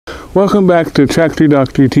Welcome back to Tractor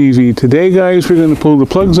Doctor TV. Today, guys, we're going to pull the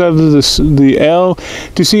plugs out of the L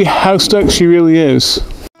to see how stuck she really is.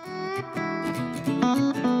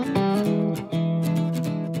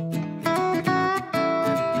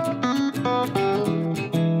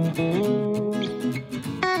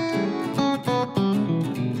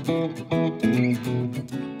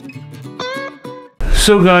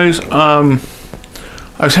 So, guys, I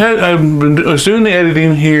was doing the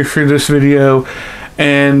editing here for this video,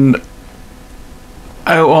 and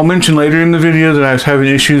I'll mention later in the video that I was having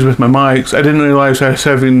issues with my mics. I didn't realize I was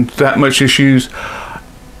having that much issues.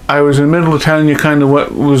 I was in the middle of telling you kind of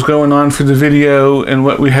what was going on for the video and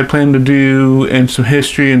what we had planned to do and some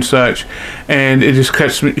history and such, and it just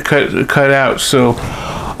cut out. So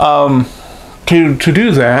to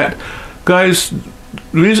do that, guys,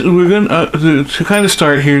 the reason we're going to kind of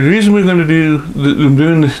start here, the reason we're going to I'm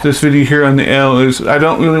doing this video here on the L is I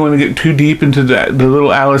don't really want to get too deep into the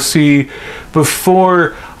little Alice C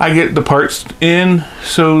before I get the parts in.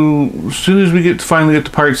 So as soon as we finally get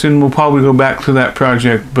the parts in, we'll probably go back to that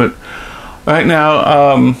project. But right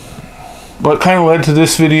now, what kind of led to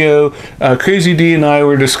this video, Crazy D and I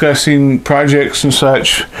were discussing projects and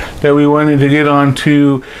such that we wanted to get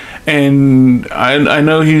onto. And I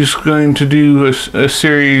know he's going to do a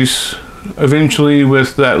series eventually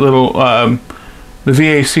with that little the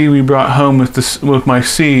VAC we brought home with my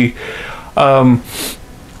C.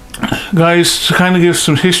 Guys, to kind of give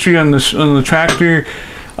some history on the tractor,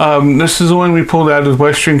 this is the one we pulled out of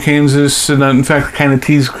western Kansas, and in fact kind of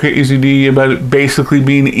teased Crazy D about it basically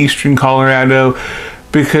being eastern Colorado,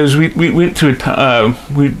 because we went to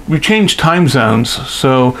we changed time zones,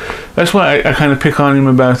 so that's why I kind of pick on him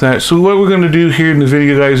about that. So what we're going to do here in the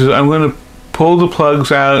video, guys, is I'm going to pull the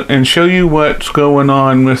plugs out and show you what's going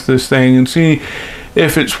on with this thing and see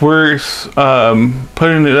if it's worth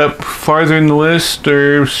putting it up farther in the list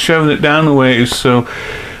or shoving it down the ways. So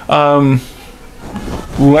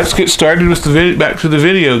let's get started with the back to the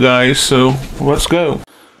video, guys. So let's go.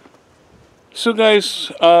 So,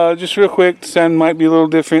 guys, just real quick, the sound might be a little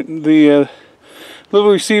different. The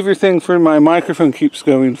little receiver thing for my microphone keeps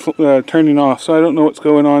going, turning off, so I don't know what's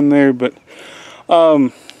going on there, but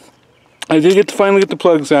I did finally get the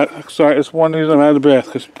plugs out. Sorry, it's one reason I'm out of breath,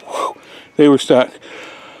 because they were stuck.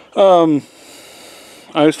 I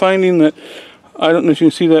was finding that, I don't know if you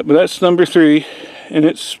can see that, but that's number 3, and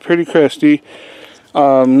it's pretty crusty.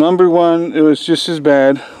 Number 1, it was just as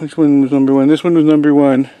bad. Which one was number 1? This one was number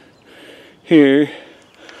 1. Here.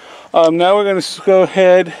 Now we're going to go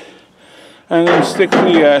ahead and set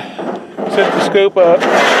the scope up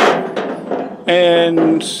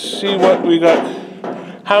and see what we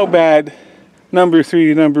got, how bad number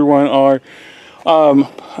 3 and number 1 are. I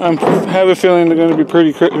have a feeling they're going to be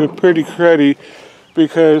pretty cruddy,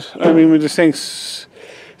 because I mean, this thing's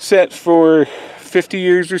set for 50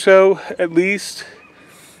 years or so at least,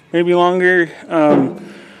 maybe longer.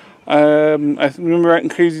 I remember right in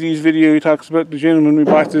Crazy D's video, he talks about the gentleman we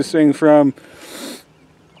bought this thing from.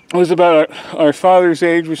 It was about our father's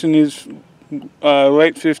age, which in his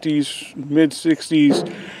late 50s, mid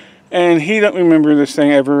 60s, and he don't remember this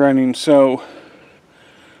thing ever running. So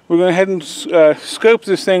we're going to head and scope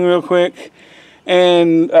this thing real quick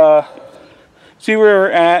and see where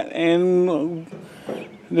we're at, and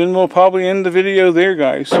then we'll probably end the video there,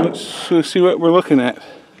 guys. So let's see what we're looking at.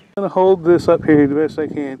 I'm going to hold this up here the best I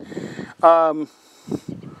can.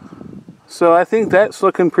 So I think that's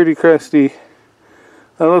looking pretty crusty.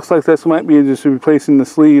 That looks like this might be just replacing the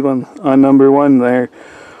sleeve on number 1 there.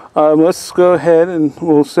 Let's go ahead and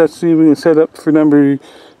we'll see if we can set up for number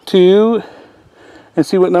 2 and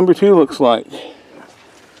see what number 2 looks like.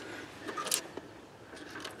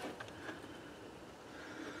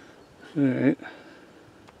 Alright.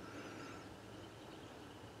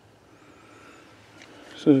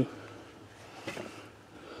 So,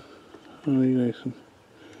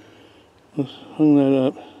 let's hung that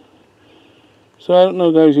up. So I don't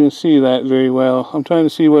know, guys, you can see that very well. I'm trying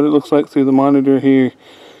to see what it looks like through the monitor here,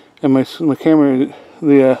 and my camera,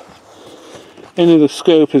 the end of the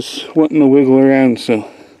scope is wanting to wiggle around. So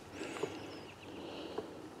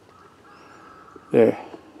there.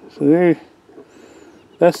 So there.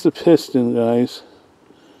 That's the piston, guys.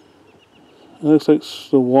 It looks like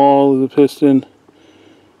the wall of the piston.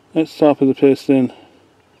 That's the top of the piston.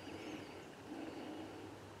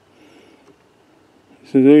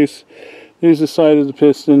 So there's the side of the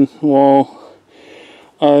piston wall.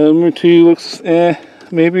 Number 2 looks,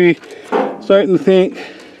 maybe starting to think.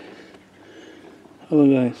 Hello,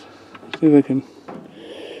 guys. Let's see if I can.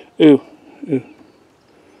 Ooh.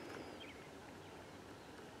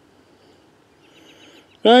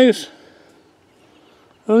 Guys,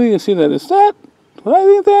 I don't even see that. Is that what I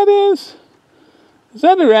think that is? Is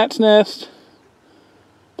that a rat's nest?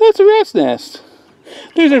 That's a rat's nest.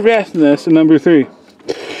 There's a rat's nest in number 3.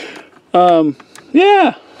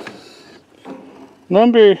 Yeah.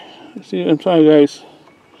 Number, see, I'm sorry guys.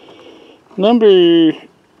 Number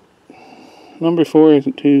 4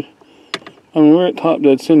 isn't too. I mean, we're at top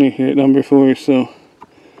dead center here at number 4, so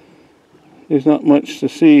there's not much to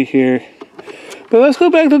see here. But let's go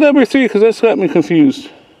back to number 3 because that's got me confused.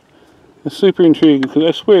 It's super intriguing because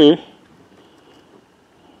I swear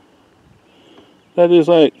that is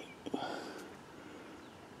like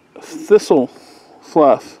thistle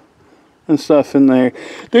fluff and stuff in there.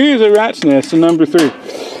 There is a rat's nest in number 3.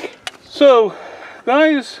 So,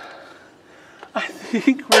 guys, I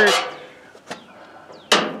think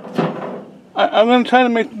I'm gonna try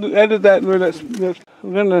to edit that where that's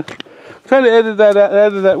I'm gonna try to edit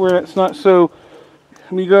that where it's not so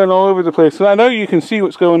me going all over the place. So I know you can see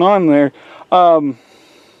what's going on there. I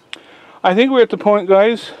think we're at the point,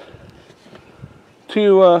 guys,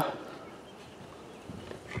 to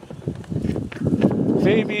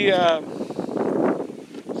maybe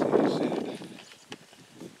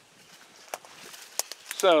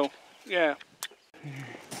so yeah.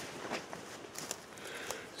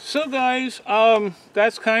 So guys,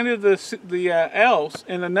 that's kind of the else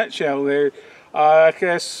in a nutshell there. I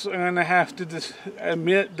guess I'm gonna have to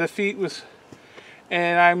admit defeat was,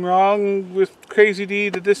 and I'm wrong with Crazy D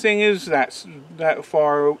that this thing is that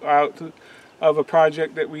far out of a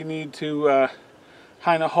project that we need to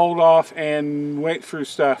kind of hold off and wait for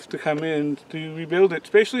stuff to come in to rebuild it,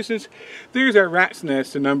 especially since there's our rat's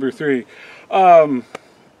nest in number 3.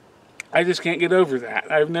 I just can't get over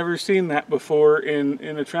that. I've never seen that before in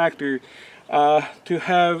a tractor, to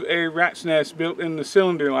have a rat's nest built in the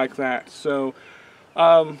cylinder like that. So,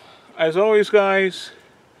 as always, guys,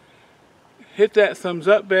 hit that thumbs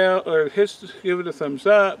up bell, or give it a thumbs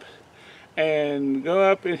up, and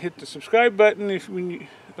go up and hit the subscribe button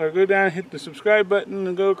or go down and hit the subscribe button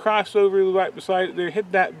and go across over right beside it there,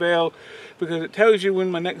 hit that bell, because it tells you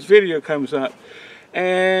when my next video comes up.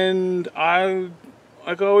 And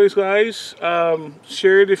like always, guys,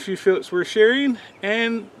 share it if you feel it's worth sharing.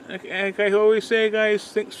 And like I always say,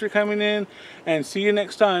 guys, thanks for coming in, and see you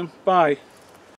next time. Bye.